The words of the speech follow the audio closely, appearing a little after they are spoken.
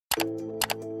All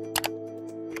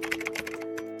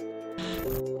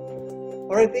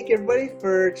right, thank you everybody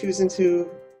for choosing to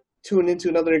tune into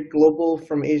another Global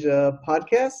from Asia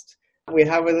podcast. We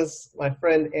have with us my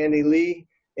friend Andy Lee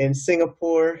in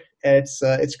Singapore. It's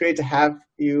great to have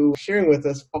you sharing with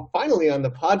us finally on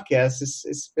the podcast.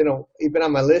 You've been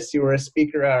on my list. You were a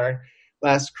speaker at our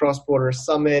last cross-border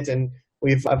summit, and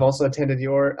I've also attended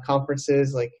your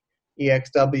conferences like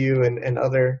EXW and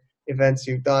other events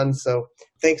you've done. So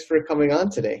thanks for coming on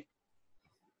today.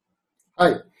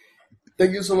 Hi.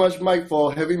 Thank you so much, Mike,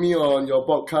 for having me on your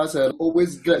podcast, and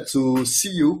always glad to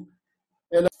see you.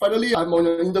 And finally, I'm on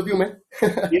an interview, man.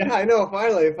 Yeah, I know,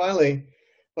 finally.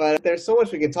 But there's so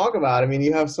much we can talk about. I mean,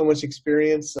 you have so much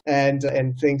experience and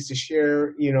things to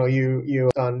share. You know,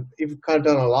 you've kind of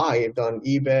done a lot. You've done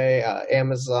eBay,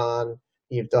 Amazon.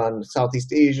 You've done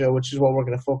Southeast Asia, which is what we're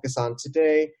going to focus on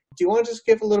today. Do you want to just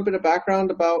give a little bit of background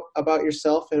about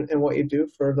yourself and what you do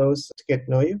for those to get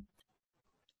to know you?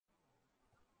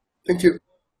 Thank you.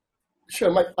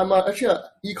 Sure, Mike. I'm actually an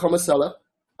e-commerce seller,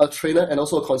 a trainer, and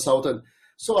also a consultant.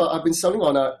 So I've been selling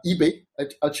on eBay.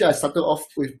 Actually, I started off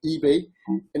with eBay,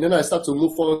 and then I started to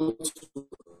move on to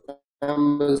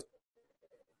Amazon.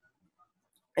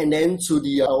 And then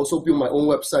I also build my own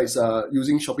websites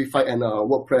using Shopify and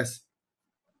WordPress.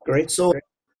 Great. So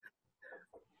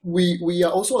we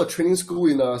are also a training school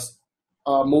in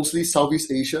mostly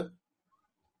Southeast Asia.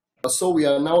 So we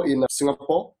are now in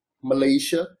Singapore,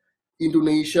 Malaysia,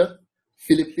 Indonesia,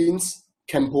 Philippines,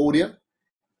 Cambodia,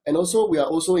 and also we are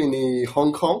also in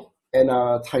Hong Kong and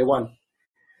Taiwan.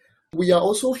 We are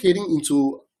also heading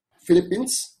into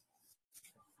Philippines.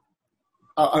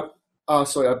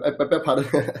 Sorry, I beg pardon.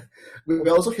 We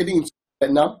are also heading into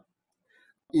Vietnam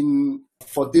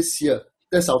for this year.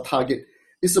 That's our target.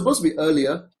 It's supposed to be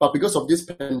earlier, but because of this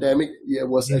pandemic, it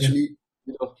was actually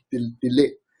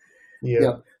delayed.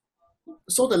 Yeah.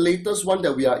 So the latest one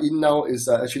that we are in now is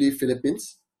actually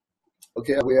Philippines.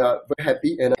 Okay, we are very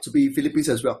happy and to be Philippines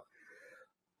as well.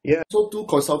 Yeah. So do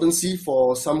consultancy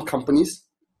for some companies,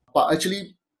 but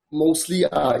actually mostly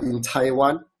in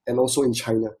Taiwan and also in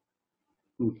China.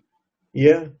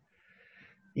 Yeah,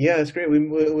 it's great. We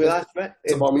last met.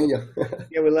 About me, yeah.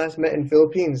 Yeah, we last met in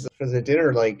Philippines for the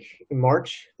dinner like in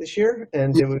March this year,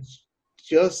 and it was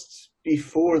just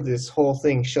before this whole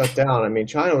thing shut down. I mean,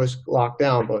 China was locked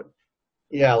down, but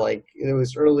yeah, like it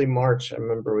was early March. I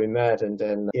remember we met, and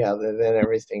then then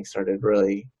everything started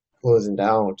really closing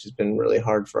down, which has been really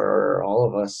hard for all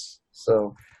of us.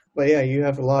 So, but yeah, you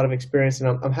have a lot of experience,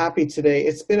 and I'm happy today.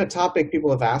 It's been a topic people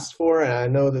have asked for, and I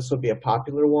know this will be a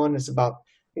popular one. It's about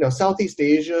Southeast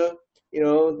Asia.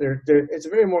 It's a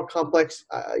very more complex.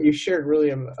 You shared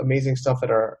really amazing stuff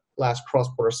at our last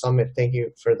cross-border summit. Thank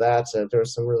you for that. There were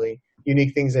some really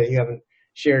unique things that you haven't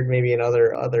shared maybe in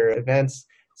other events.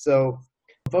 So.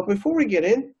 But before we get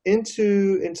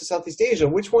into Southeast Asia,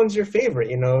 which one's your favorite?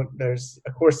 There's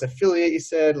of course affiliate. You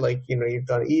said you've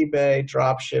done eBay,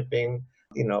 drop shipping,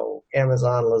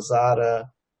 Amazon, Lazada.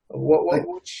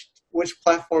 Which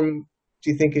platform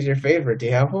do you think is your favorite? Do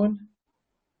you have one?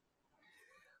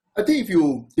 I think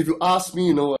if you ask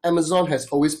me, Amazon has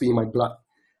always been my blood.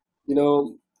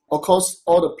 Of course,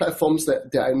 all the platforms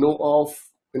that I know of,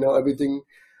 everything.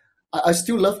 I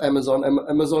still love Amazon.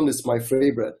 Amazon is my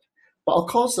favorite. But of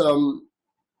course,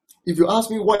 if you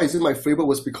ask me why is it my favorite,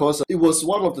 was because it was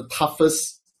one of the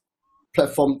toughest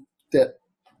platform that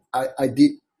I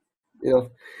did,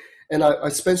 and I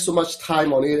spent so much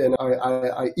time on it, and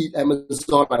I eat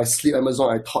Amazon, I sleep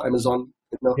Amazon, I talk Amazon,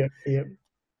 Yeah.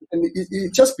 And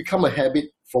it just become a habit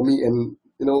for me, and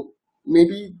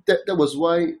maybe that was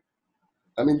why.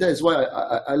 I mean, that is why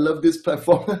I love this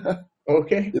platform.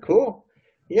 Okay, cool.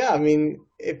 Yeah, I mean,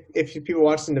 if people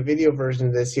watching the video version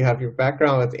of this, you have your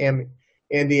background with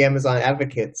Andy, Amazon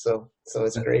advocate, so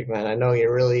it's great, man. I know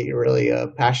you're really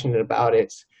passionate about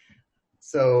it.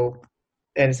 So,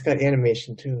 and it's got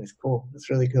animation too. It's cool. It's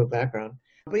really cool background.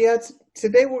 But yeah,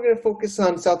 today we're going to focus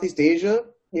on Southeast Asia.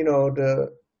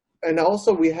 And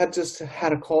also we just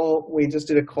had a call. We just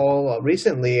did a call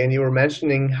recently, and you were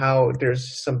mentioning how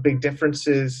there's some big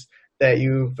differences that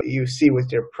you see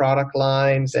with your product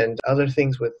lines and other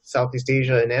things with Southeast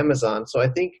Asia and Amazon. So I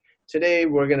think today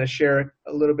we're going to share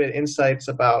a little bit insights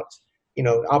about,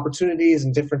 opportunities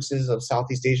and differences of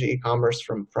Southeast Asia e-commerce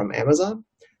from Amazon.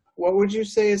 What would you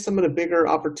say is some of the bigger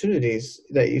opportunities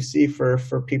that you see for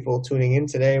people tuning in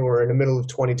today? We're in the middle of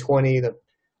 2020, the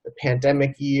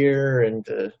pandemic year, and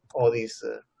all these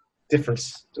different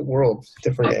worlds,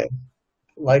 different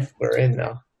life we're in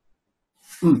now.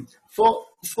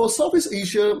 For Southeast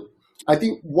Asia, I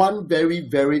think one very,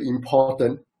 very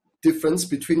important difference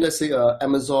between, let's say,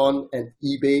 Amazon and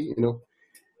eBay,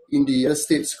 in the United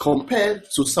States compared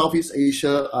to Southeast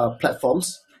Asia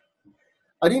platforms,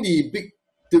 I think the big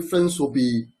difference will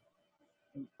be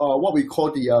what we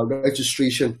call the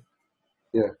registration.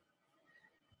 Yeah.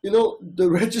 The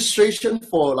registration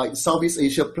for like Southeast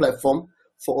Asia platform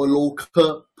for a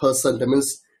local person, that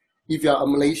means if you're a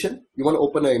Malaysian, you want to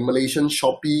open a Malaysian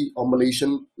Shopee or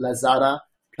Malaysian Lazada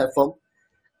platform,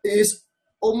 it is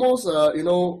almost,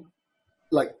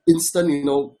 like instant,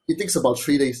 it takes about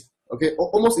 3 days, okay,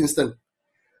 almost instant.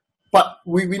 But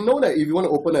we know that if you want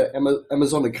to open an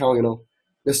Amazon account,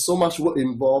 there's so much work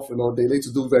involved, they need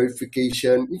to do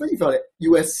verification. Even if you're a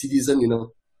US citizen, you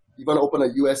want to open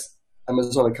a US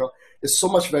Amazon account, there's so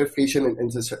much verification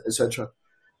and etc.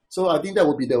 So I think that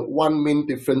would be the one main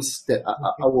difference that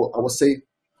I will say,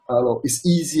 it's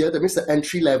easier. That means the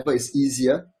entry level is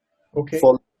easier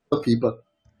for people,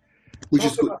 which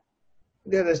is good.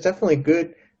 Yeah, that's definitely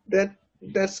good.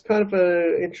 That's kind of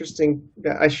interesting.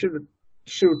 I should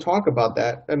talk about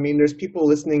that. I mean, there's people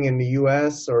listening in the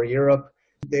U.S. or Europe.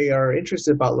 They are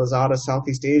interested about Lazada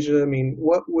Southeast Asia. I mean,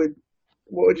 what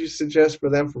would you suggest for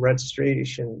them for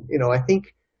registration? I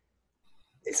think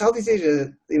Southeast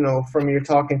Asia, from your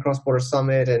talk in Cross Border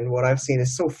Summit and what I've seen,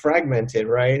 is so fragmented,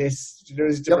 right?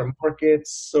 There's different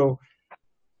markets. So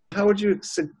how do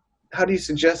you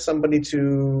suggest somebody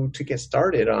to get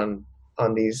started on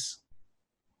these,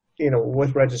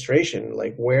 with registration,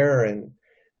 like where and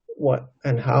what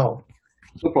and how?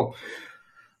 No problem.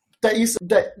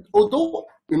 Although,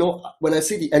 when I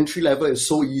say the entry level is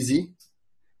so easy,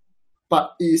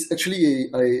 but it's actually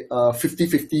a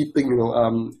 50-50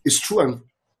 thing, it's true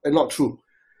and not true.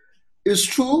 It's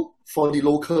true for the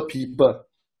local people,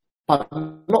 but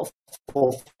not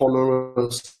for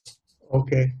foreigners.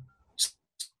 Okay.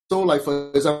 So, like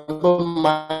for example,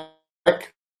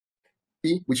 Mike,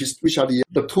 which are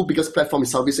the two biggest platforms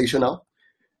in Southeast Asia now,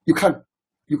 you can't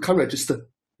register,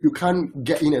 you can't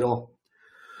get in at all.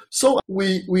 So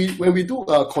when we do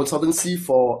a consultancy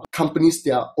for companies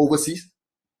that are overseas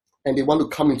and they want to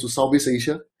come into Southeast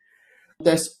Asia,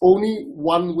 there's only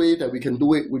one way that we can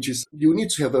do it, which is you need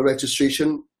to have a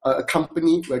registration, a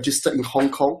company registered in Hong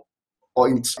Kong or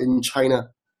in China.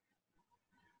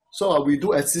 So we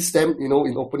do assist them, in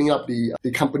opening up the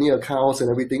company accounts and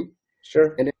everything.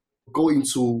 Sure. And then go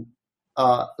into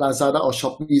Lazada or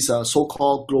Shopee's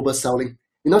so-called global selling.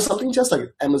 Something just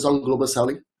like Amazon global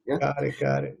selling. Yeah.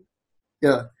 Got it.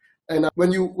 Yeah. And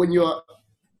when you are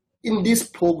in this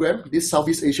program, this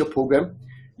Southeast Asia program,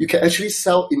 you can actually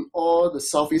sell in all the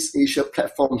Southeast Asia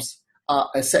platforms,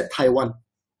 except Taiwan.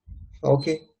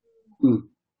 Okay.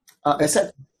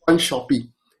 Except one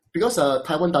Shopee, because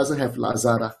Taiwan doesn't have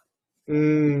Lazada.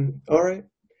 All right.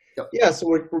 Yep. Yeah. So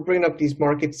we're bringing up these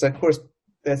markets. Of course,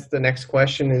 that's the next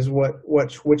question: is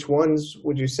which ones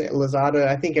would you say Lazada?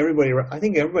 I think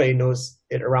everybody knows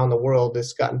it around the world.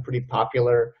 It's gotten pretty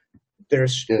popular.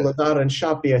 There's Lazada and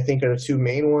Shopee, I think, are the two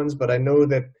main ones. But I know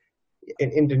that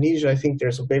in Indonesia, I think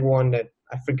there's a big one that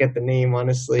I forget the name,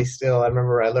 honestly. Still, I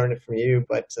remember I learned it from you.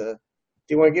 But do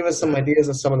you want to give us some ideas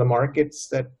of some of the markets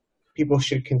that people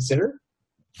should consider?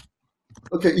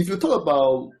 Okay, if you talk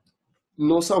about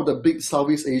some of the big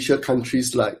Southeast Asia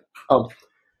countries, like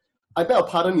I beg your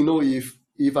pardon,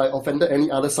 if I offended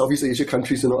any other Southeast Asia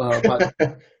countries, but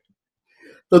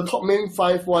the top main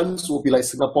 5 ones will be like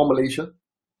Singapore, Malaysia,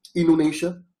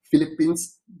 Indonesia,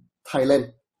 Philippines,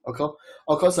 Thailand. Okay,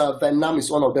 of course, Vietnam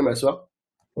is one of them as well.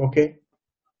 Okay.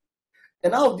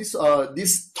 And out of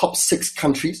these top 6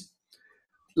 countries,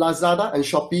 Lazada and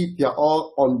Shopee, they are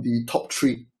all on the top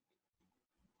 3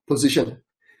 position.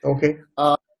 Okay.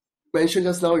 Mentioned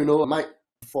just now, Mike,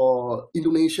 for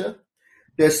Indonesia,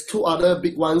 there's 2 other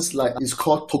big ones, like it's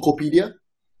called Tokopedia.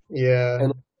 Yeah.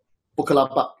 And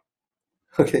Bukalapak.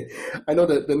 Okay, I know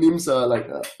that the names are like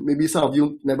maybe some of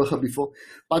you never heard before,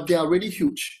 but they are really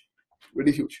huge,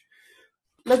 really huge.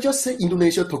 Let's just say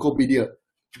Indonesia, Tokopedia,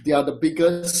 they are the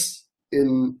biggest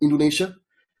in Indonesia.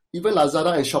 Even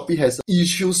Lazada and Shopee has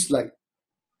issues like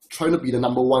trying to be the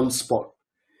number 1 spot.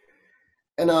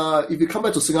 And if you come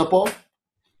back to Singapore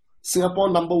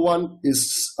number 1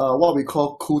 is what we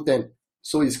call Qoo10.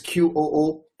 So it's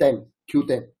QOO10,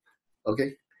 Qoo10.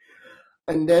 Okay,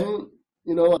 and then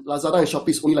Lazada and Shopee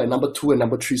is only like number 2 and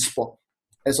number 3 spot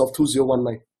as of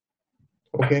 2019.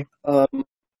 Okay.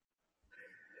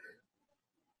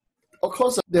 Of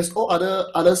course, there's all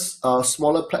other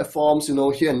smaller platforms,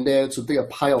 here and there to take a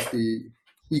pie of the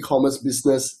e-commerce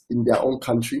business in their own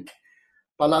country.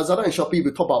 But Lazada and Shopee,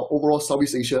 we talk about overall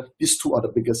Southeast Asia, these 2 are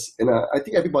the biggest. And I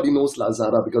think everybody knows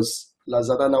Lazada because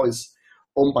Lazada now is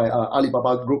owned by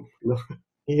Alibaba Group.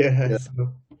 Yes.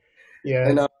 Yeah,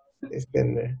 And it's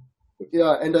been there.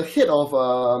 yeah, and the head of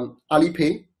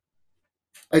Alipay,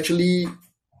 actually,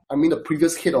 I mean the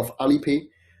previous head of Alipay,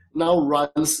 now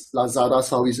runs Lazada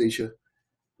Southeast Asia.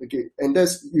 Okay, and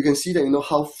that's, you can see that,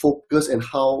 how focused and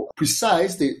how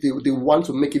precise they want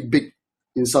to make it big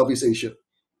in Southeast Asia.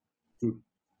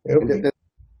 Okay. And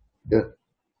yeah.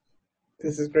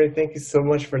 This is great. Thank you so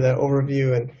much for that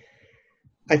overview. And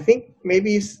I think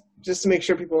maybe just to make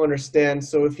sure people understand,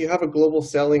 so if you have a global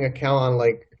selling account on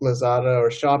like Lazada or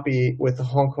Shopee with a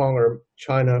Hong Kong or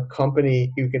China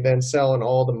company, you can then sell in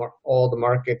all the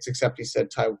markets except you said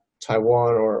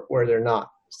Taiwan or where they're not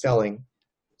selling.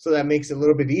 So that makes it a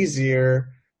little bit easier.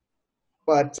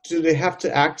 But do they have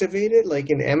to activate it?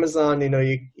 Like in Amazon,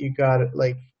 you got it,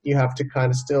 like you have to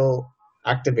kind of still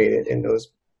activate it in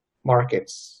those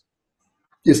markets.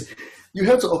 Yes, you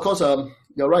have to, of course,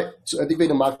 you're right, to activate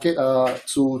the market,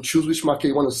 to choose which market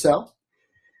you want to sell.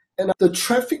 And the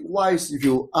traffic-wise, if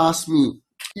you ask me,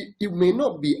 it may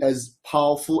not be as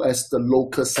powerful as the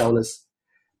local sellers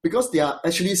because they are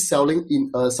actually selling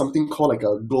in something called like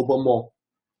a global mall.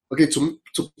 Okay, to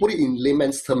put it in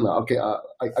layman's term, okay,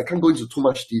 I can't go into too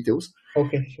much details.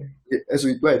 Okay, sure. As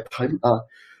we go at time,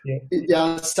 they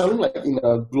are selling like in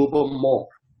a global mall.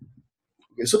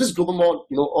 Okay, so this global mall,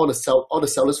 all the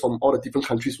sellers from all the different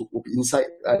countries will be inside,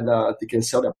 and they can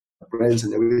sell their brands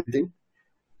and everything.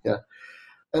 Yeah,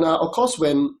 and of course,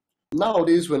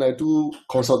 nowadays when I do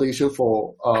consultation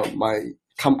for my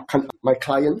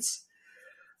clients,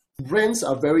 brands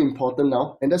are very important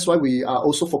now, and that's why we are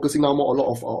also focusing now more a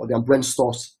lot of their brand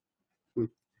stores.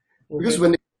 Because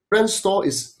when the brand store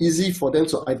is easy for them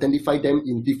to identify them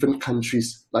in different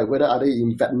countries, like whether are they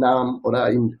in Vietnam or they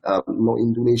are in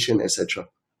Indonesia, etc.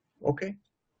 Okay.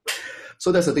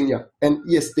 So that's the thing, yeah. And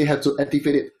yes, they have to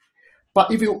activate it.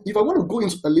 But if I want to go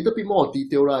into a little bit more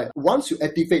detail, right? Once you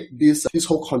activate this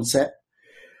whole concept,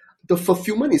 the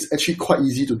fulfillment is actually quite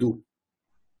easy to do.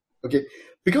 Okay,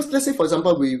 because let's say for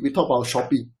example we talk about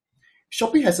Shopee.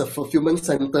 Shopee has a fulfillment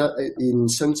center in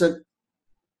Shenzhen.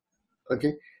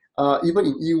 Okay. Even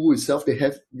in EU itself, they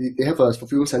have a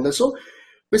fulfillment center. So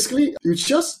basically,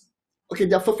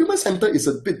 their fulfillment center is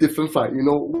a bit different from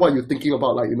what you're thinking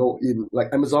about, like in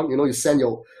like Amazon, you send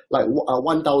your like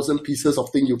 1,000 pieces of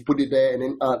thing, you put it there, and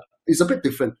then it's a bit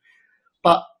different.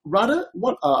 But rather,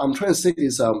 what I'm trying to say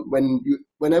is,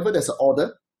 whenever there's an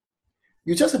order,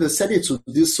 you just have to send it to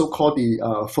this so-called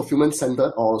the fulfillment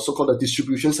center or so-called the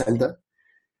distribution center.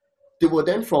 They will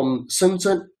then from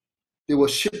Shenzhen, they will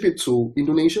ship it to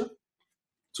Indonesia,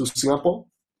 to Singapore,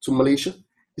 to Malaysia.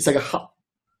 It's like a hub.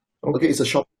 Okay, it's a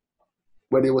shop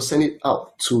where they will send it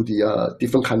out to the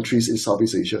different countries in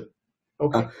Southeast Asia.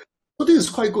 Okay. So this is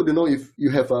quite good, if you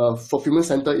have a fulfillment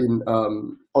center in,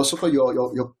 also for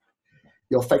your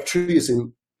factory is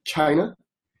in China.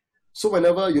 So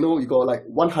whenever, you got like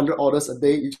 100 orders a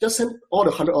day, you just send all the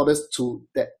 100 orders to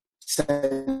that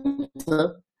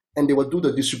center, and they will do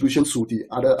the distribution to the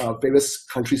other various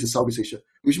countries in Southeast Asia,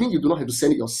 which means you do not have to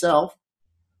send it yourself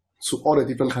to all the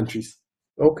different countries.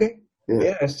 Okay.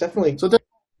 Yeah, it's definitely. So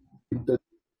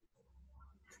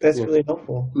that's really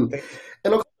helpful.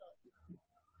 And of course,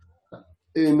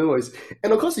 no worries.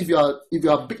 And of course, if you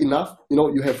are big enough,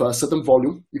 you have a certain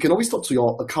volume, you can always talk to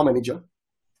your account manager,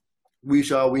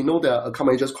 which we know the account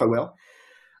managers quite well.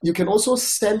 You can also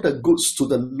send the goods to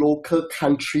the local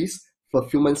country's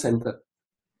fulfillment center.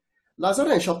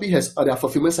 Lazada and Shopee has their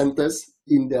fulfillment centers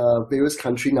in the various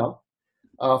countries now.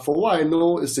 For what I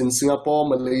know, is in Singapore,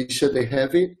 Malaysia, they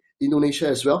have it, Indonesia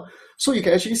as well. So you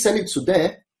can actually send it to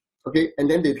there, okay, and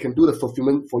then they can do the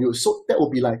fulfillment for you. So that will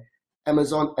be like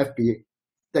Amazon FBA.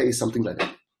 That is something like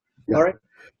that. Yeah. All right.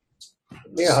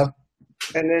 Yeah.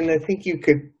 And then I think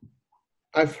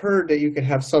I've heard that you can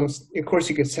have some, of course,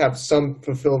 you could have some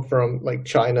fulfilled from like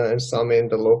China and some in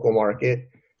the local market.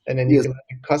 And then you can let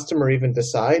the customer even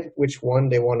decide which one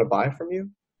they want to buy from you,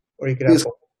 or you could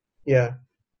have,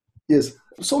 Yes.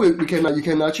 So you can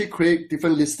actually create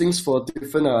different listings for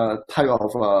different type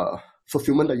of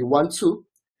fulfillment that you want to.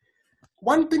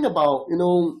 One thing about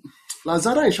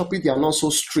Lazada and Shopee, they are not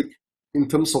so strict in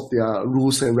terms of their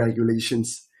rules and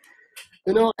regulations.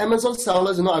 Amazon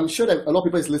sellers, I'm sure that a lot of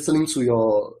people is listening to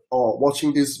or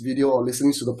watching this video or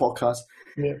listening to the podcast.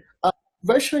 Yeah.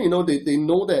 Very sure, they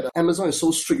know that Amazon is so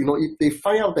strict. If they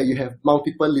find out that you have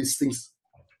multiple listings,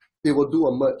 they will do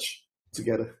a merge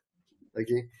together.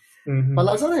 Okay. Mm-hmm. But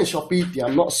Lazada and Shopee, they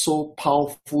are not so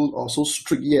powerful or so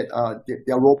strict yet.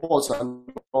 Their robots are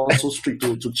not so strict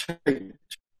to check things.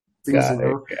 Got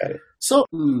it. So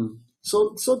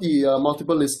the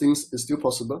multiple listings is still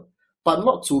possible, but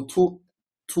not to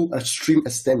too extreme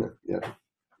extent. Yeah.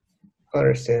 I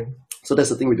understand. So that's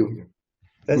the thing we do here.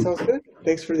 That sounds good.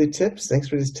 Thanks for the tips. Thanks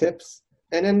for these tips.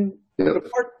 And then Yeah.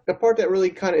 the part that really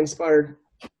kind of inspired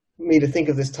me to think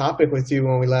of this topic with you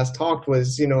when we last talked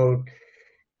was, you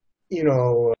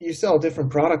sell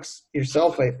different products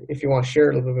yourself. If you want to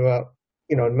share a little bit about,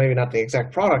 maybe not the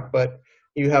exact product, but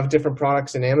you have different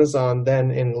products in Amazon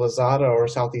than in Lazada or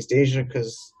Southeast Asia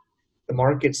because the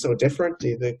market's so different,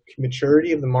 the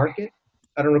maturity of the market.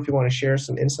 I don't know if you want to share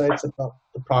some insights about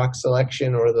the product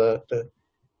selection or the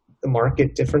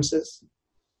market differences.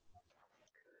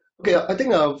 Okay, I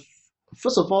think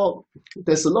first of all,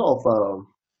 there's a lot of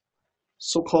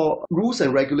so-called rules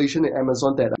and regulation in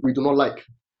Amazon that we do not like.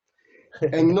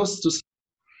 And to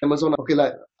Amazon, okay,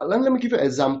 like let me give you an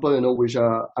example, which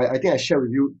I think I shared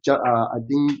with you, I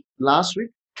think last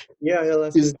week. Yeah,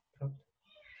 let's is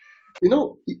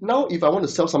now if I want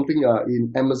to sell something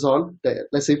in Amazon, that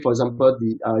let's say for example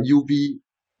the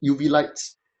UV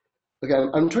lights. Okay,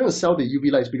 I'm trying to sell the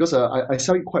UV lights because I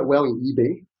sell it quite well in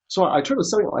eBay. So I try to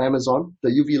sell it on Amazon, the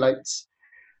UV lights.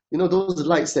 Those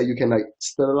lights that you can like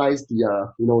sterilize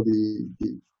the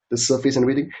surface and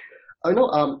everything. I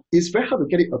know it's very hard to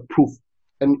get it approved,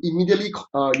 and immediately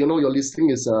your listing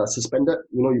is suspended.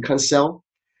 You can't sell.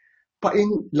 But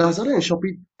in Lazada and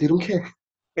Shopee, they don't care.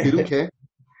 They don't care,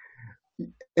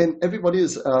 and everybody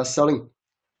is selling.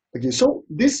 Okay, so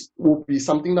this will be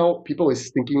something now people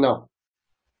is thinking now.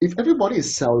 If everybody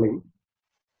is selling,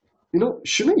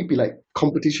 shouldn't it be like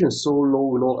competition is so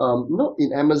low?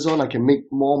 In Amazon I can make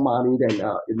more money than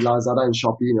in Lazada and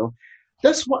Shopee.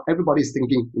 That's what everybody is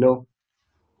thinking.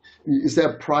 Is there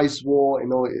a price war?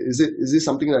 Is it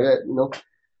something like that?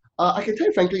 I can tell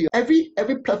you frankly, every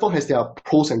platform has their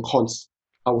pros and cons,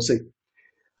 I would say.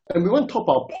 And we want to talk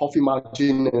about profit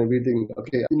margin and everything.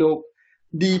 Okay,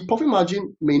 the profit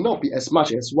margin may not be as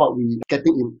much as what we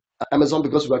getting in Amazon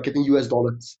because we are getting US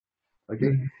dollars.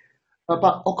 Okay,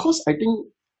 but of course, I think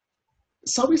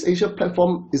Southeast Asia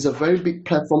platform is a very big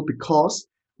platform because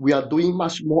we are doing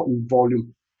much more in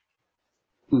volume.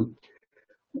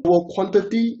 Our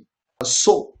quantity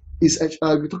sold is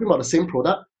we're talking about the same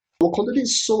product. Our quantity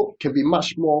sold can be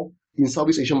much more in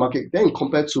Southeast Asian market than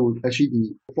compared to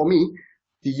actually for me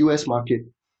the US market.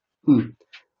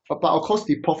 But of course,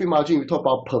 the profit margin we talk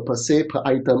about per se per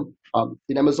item.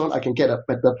 In Amazon, I can get a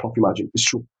better profit margin. It's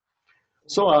true.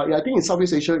 So I think in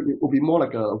Southeast Asia it will be more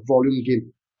like a volume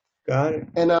game. Got it.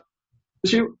 And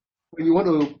actually, when you want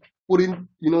to put in,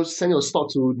 send your stock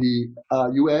to the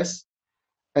US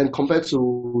and compared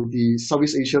to the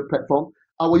Southeast Asia platform,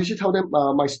 I will usually tell them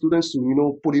my students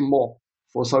to put in more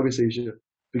for Southeast Asia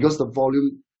because the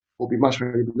volume will be much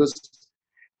higher because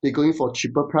they're going for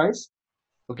cheaper price.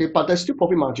 Okay, but there's still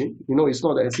profit margin. It's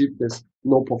not as if there's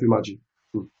no profit margin.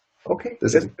 Okay,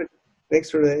 that's good. Thanks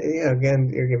for that. Yeah,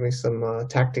 again, you're giving some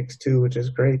tactics too, which is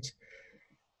great.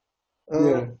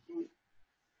 Yeah.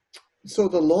 So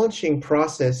the launching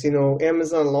process,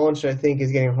 Amazon launch, I think,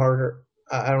 is getting harder.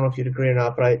 I don't know if you'd agree or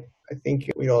not, but I think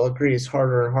we all agree it's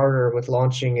harder and harder with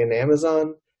launching in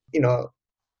Amazon.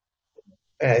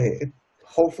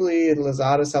 Hopefully in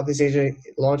Lazada, Southeast Asia,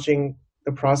 launching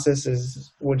the process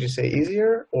is, would you say,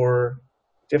 easier or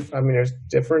there's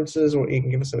differences, or you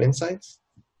can give us some insights?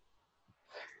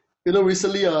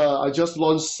 Recently I just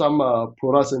launched some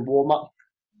products in Walmart.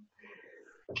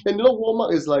 And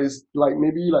Walmart is like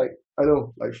maybe like I don't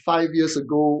know, like 5 years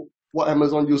ago, what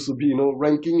Amazon used to be.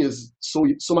 Ranking is so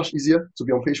much easier to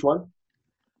be on page one.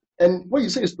 And what you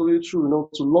say is totally true.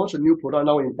 To launch a new product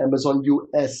now in Amazon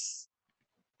US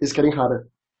is getting harder.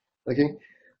 Okay,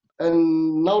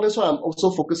 and now that's why I'm also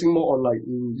focusing more on like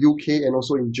in UK and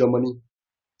also in Germany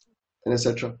and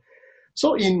etc.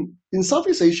 So in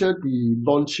Southeast Asia, the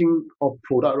launching of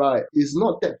product, right, is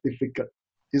not that difficult.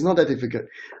 It's not that difficult.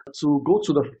 To go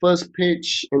to the first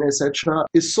page and etc.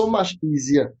 is so much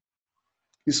easier.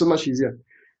 It's so much easier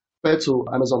compared to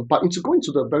Amazon. But to go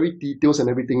into the very details and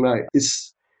everything, right,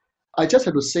 I just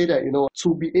have to say that,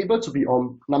 to be able to be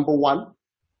on number one,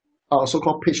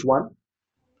 so-called page one,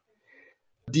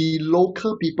 the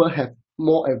local people have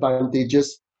more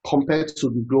advantages compared to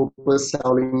the global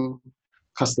selling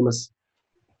customers.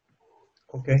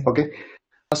 Okay.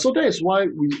 So that is why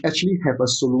we actually have a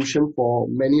solution for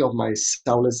many of my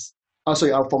sellers.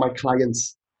 For my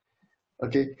clients.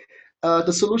 Okay.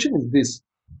 The solution is this.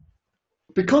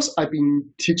 Because I've been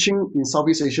teaching in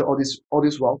Southeast Asia all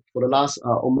this while for the last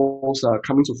almost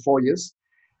coming to 4 years,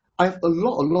 I have a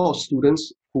lot of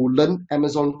students who learn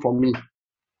Amazon from me.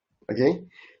 Okay.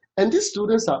 And these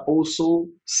students are also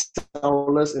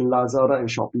sellers in Lazada and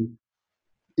Shopee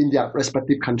in their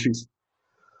respective countries.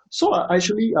 So I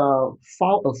actually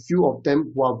found a few of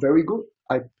them who are very good.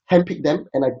 I handpicked them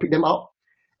and I picked them out.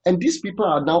 And these people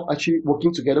are now actually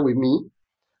working together with me,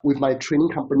 with my training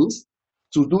companies,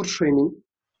 to do training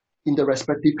in the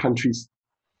respective countries.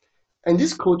 And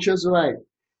these coaches, right,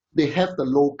 they have the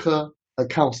local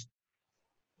accounts.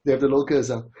 They have the local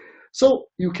account. So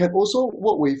you can also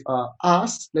work with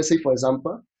us, let's say, for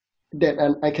example, that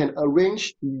I can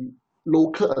arrange the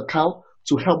local account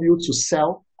to help you to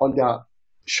sell on their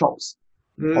shops.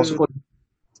 Also,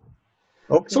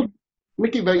 Okay. so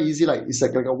make it very easy. Like it's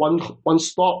like a one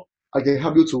stop. I can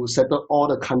help you to settle all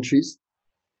the countries.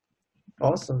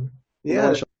 Awesome. in Yeah.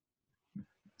 one shop.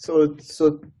 So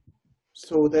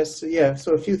that's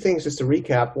So a few things just to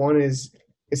recap. One is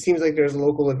it seems like there's a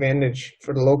local advantage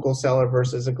for the local seller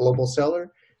versus a global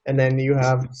seller, and then you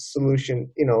have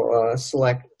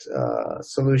select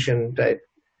solution that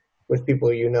with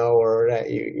people you know or that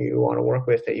you want to work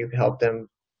with that you can help them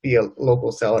be a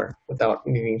local seller without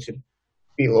needing to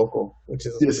be local, which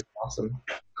is Yes. awesome.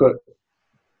 Good.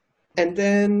 And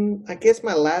then I guess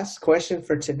my last question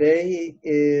for today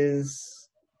is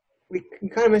we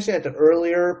kind of mentioned at the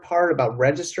earlier part about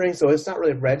registering. So it's not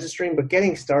really registering, but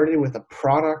getting started with a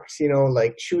product,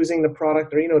 like choosing the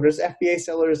product or, there's FBA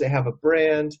sellers, they have a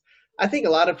brand. I think a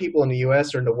lot of people in the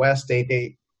US or in the West,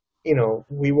 they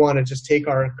we want to just take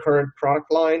our current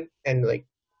product line and like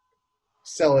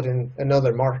sell it in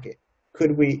another market.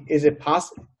 Is it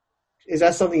possible? Is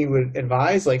that something you would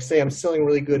advise? Like say I'm selling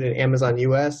really good in Amazon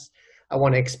US. I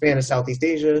want to expand to Southeast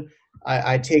Asia.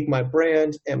 I take my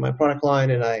brand and my product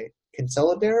line and I can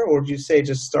sell it there? Or would you say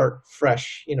just start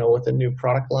fresh, with a new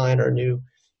product line or a new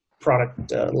product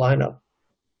lineup?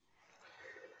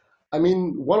 I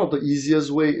mean, one of the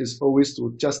easiest way is always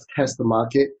to just test the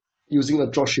market using a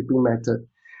dropshipping method.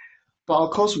 But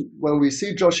of course, when we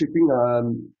say dropshipping,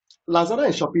 Lazada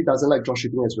and Shopee doesn't like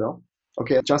dropshipping as well.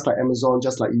 Okay, just like Amazon,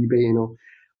 just like eBay.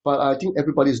 But I think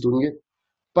everybody is doing it.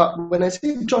 But when I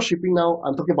say dropshipping now,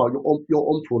 I'm talking about your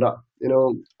own product.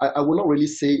 I would not really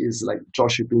say it's like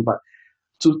dropshipping, but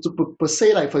to per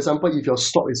se, like for example, if your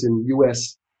stock is in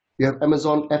US, you have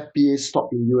Amazon FBA stock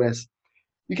in US,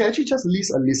 you can actually just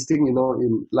list a listing, in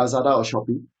Lazada or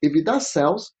Shopee. If it does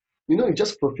sells, you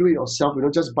just fulfill it yourself,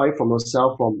 just buy from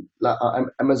yourself from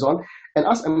Amazon and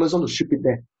ask Amazon to ship it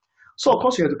there. So of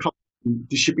course you have to cover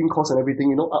the shipping costs and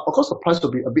everything, of course the price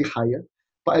will be a bit higher,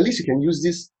 but at least you can use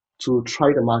this to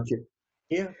try the market.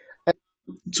 Yeah. And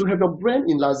to have your brand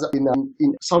in Lazada,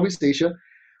 in Southeast Asia,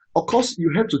 of course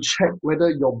you have to check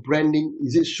whether your branding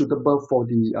is it suitable for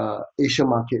the Asian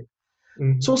market.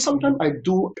 Mm-hmm. So sometimes I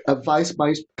do advise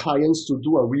my clients to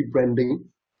do a rebranding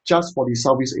just for the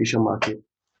Southeast Asian market.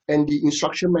 And the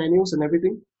instruction manuals and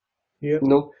everything, Yeah.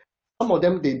 some of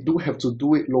them, they do have to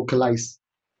do it localized.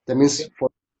 That means for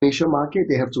the Asian market,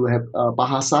 they have to have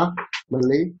Bahasa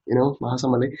Malay, Bahasa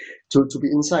Malay to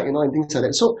be inside, and things like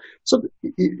that. So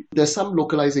there's some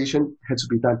localization has to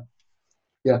be done.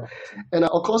 Yeah. And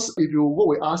of course, if you work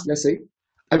with us, let's say,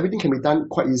 everything can be done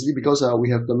quite easily because we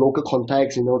have the local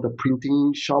contacts, the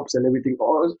printing shops and everything,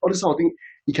 all this sort of thing,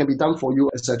 it can be done for you,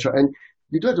 etc. And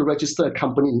you don't have to register a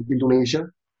company in Indonesia,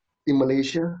 in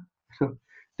Malaysia.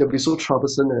 They'll be so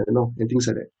troublesome, and things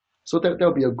like that. So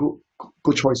that'll be a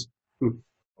good choice.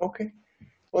 Okay.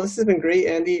 Well, this has been great,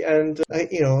 Andy, and I,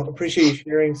 appreciate you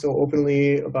sharing so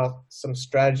openly about some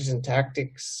strategies and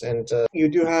tactics. And you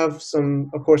do have some,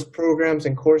 of course, programs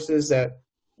and courses that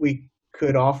we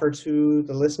could offer to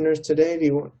the listeners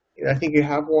today. I think you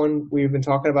have one. We've been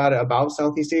talking about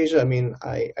Southeast Asia. I mean,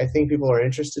 I think people are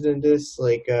interested in this.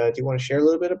 Like, do you want to share a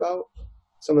little bit about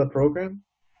some of the program?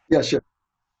 Yeah, sure.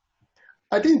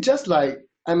 I think just like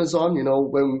Amazon,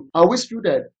 when I always feel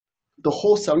that the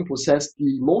whole selling process,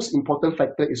 the most important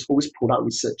factor is always product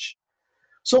research.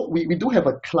 So we do have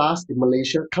a class in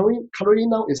Malaysia. Currently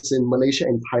now it's in Malaysia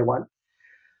and Taiwan.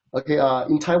 Okay,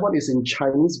 in Taiwan it's in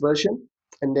Chinese version,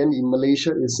 and then in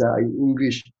Malaysia is in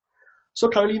English. So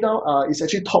currently now it's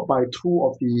actually taught by two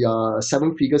of the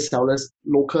seven-figure sellers,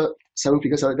 local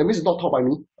seven-figure sellers. That means it's not taught by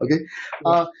me. Okay,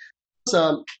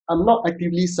 I'm not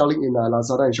actively selling in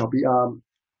Lazada and Shopee.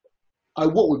 I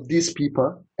work with these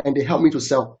people and they help me to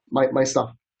sell my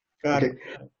stuff. Got it.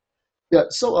 Yeah.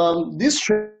 So these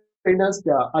trainers,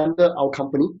 they are under our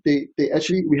company. They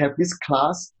actually, we have this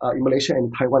class in Malaysia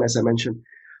and Taiwan, as I mentioned.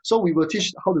 So we will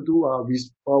teach how to do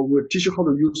we'll teach you how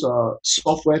to use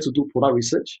software to do product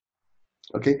research.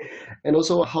 Okay, and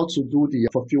also how to do the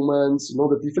fulfillments,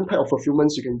 the different type of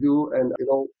fulfillments you can do, and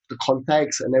the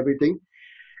contacts and everything,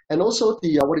 and also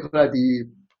the the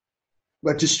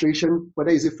registration,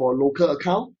 whether is it for a local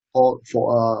account or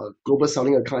for a global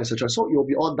selling account, etc. So it will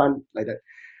be all done like that.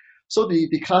 So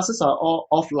the classes are all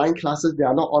offline classes. They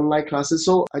are not online classes.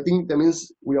 So I think that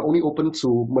means we are only open to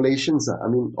Malaysians.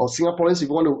 Or Singaporeans if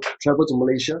you want to travel to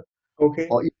Malaysia. Okay.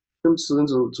 Or even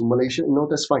students to Malaysia,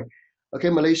 that's fine. Okay,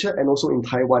 Malaysia and also in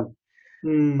Taiwan.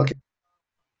 Okay.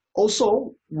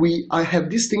 Also, I have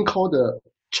this thing called the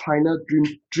China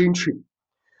Dream Trip.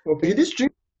 Okay, this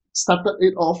dream started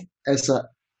it off as a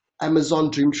Amazon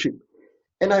Dream Trip.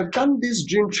 And I've done this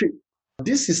Dream Trip.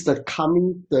 This is the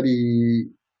coming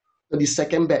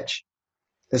 32nd batch.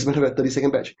 As a matter of fact,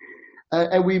 32nd batch.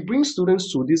 And we bring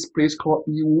students to this place called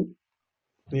Yiwu.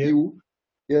 Yeah. Yiwu.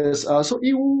 Yes. So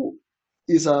Yiwu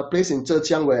is a place in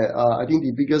Zhejiang where I think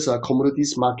the biggest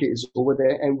commodities market is over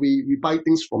there, and we buy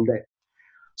things from there.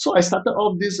 So I started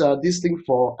off this thing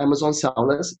for Amazon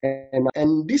sellers,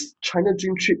 and this China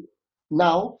Dream Trip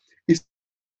now is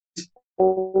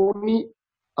only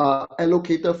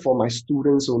allocated for my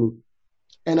students only.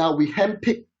 And we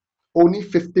handpick only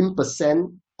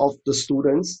 15% of the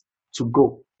students to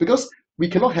go, because we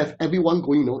cannot have everyone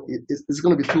going, it's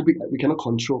going to be too big, we cannot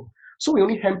control. So we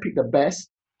only handpick the best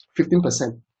 15%.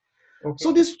 Okay.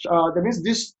 So that means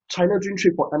this China Dream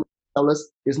Trip for Amazon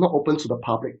sellers is not open to the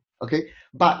public. Okay,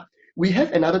 but we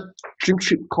have another Dream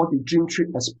Trip called the Dream Trip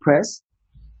Express.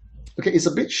 Okay, it's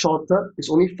a bit shorter. It's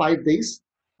only 5 days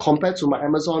compared to my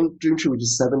Amazon Dream Trip, which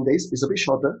is 7 days. It's a bit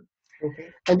shorter.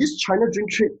 Okay. And this China Dream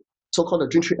Trip, so-called the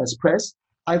Dream Trip Express,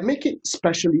 I've made it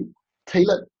specially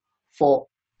tailored for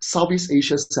Southeast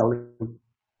Asia selling.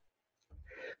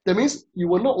 That means you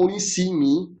will not only see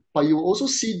me, but you will also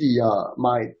see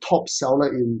my top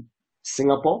seller in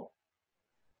Singapore,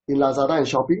 in Lazada and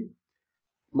Shopee,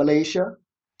 Malaysia,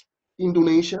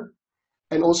 Indonesia,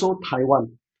 and also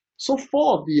Taiwan. So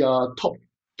 4 of the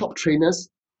top trainers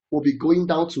will be going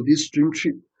down to this Dream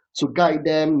Trip to guide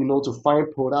them, to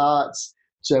find products,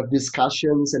 to have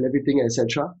discussions and everything,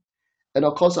 etc. And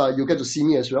of course, you get to see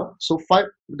me as well. So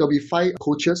there'll be 5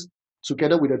 coaches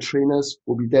together with the trainers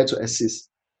will be there to assist.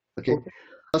 Okay.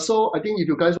 So I think if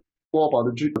you guys know more about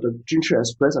the Dream Trip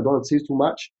Express, I don't want to say too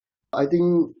much. I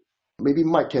think maybe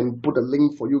Mike can put a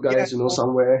link for you guys,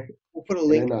 somewhere. We'll put a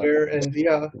link there, and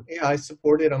I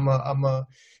support it. I'm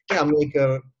like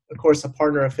of course, a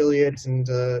partner affiliate and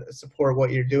support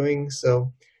what you're doing.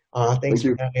 So thanks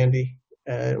for that, Andy.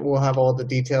 We'll have all the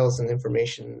details and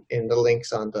information in the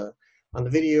links on the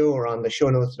video or on the show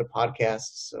notes of the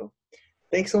podcast. So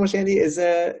thanks so much, Andy.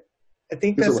 I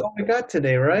think that's all we got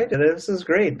today, right? This is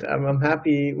great. I'm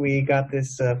happy we got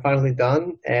this finally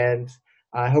done, and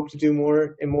I hope to do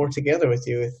more and more together with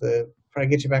you. Try to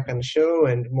get you back on the show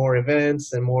and more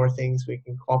events and more things we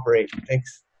can cooperate.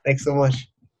 Thanks so much.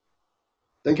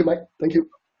 Thank you, Mike. Thank you.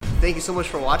 Thank you so much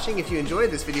for watching. If you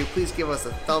enjoyed this video, please give us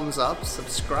a thumbs up,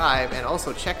 subscribe, and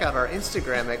also check out our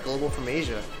Instagram at Global from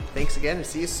Asia. Thanks again, and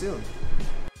see you soon.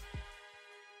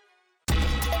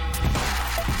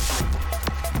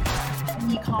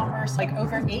 E-commerce, like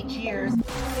over 8 years.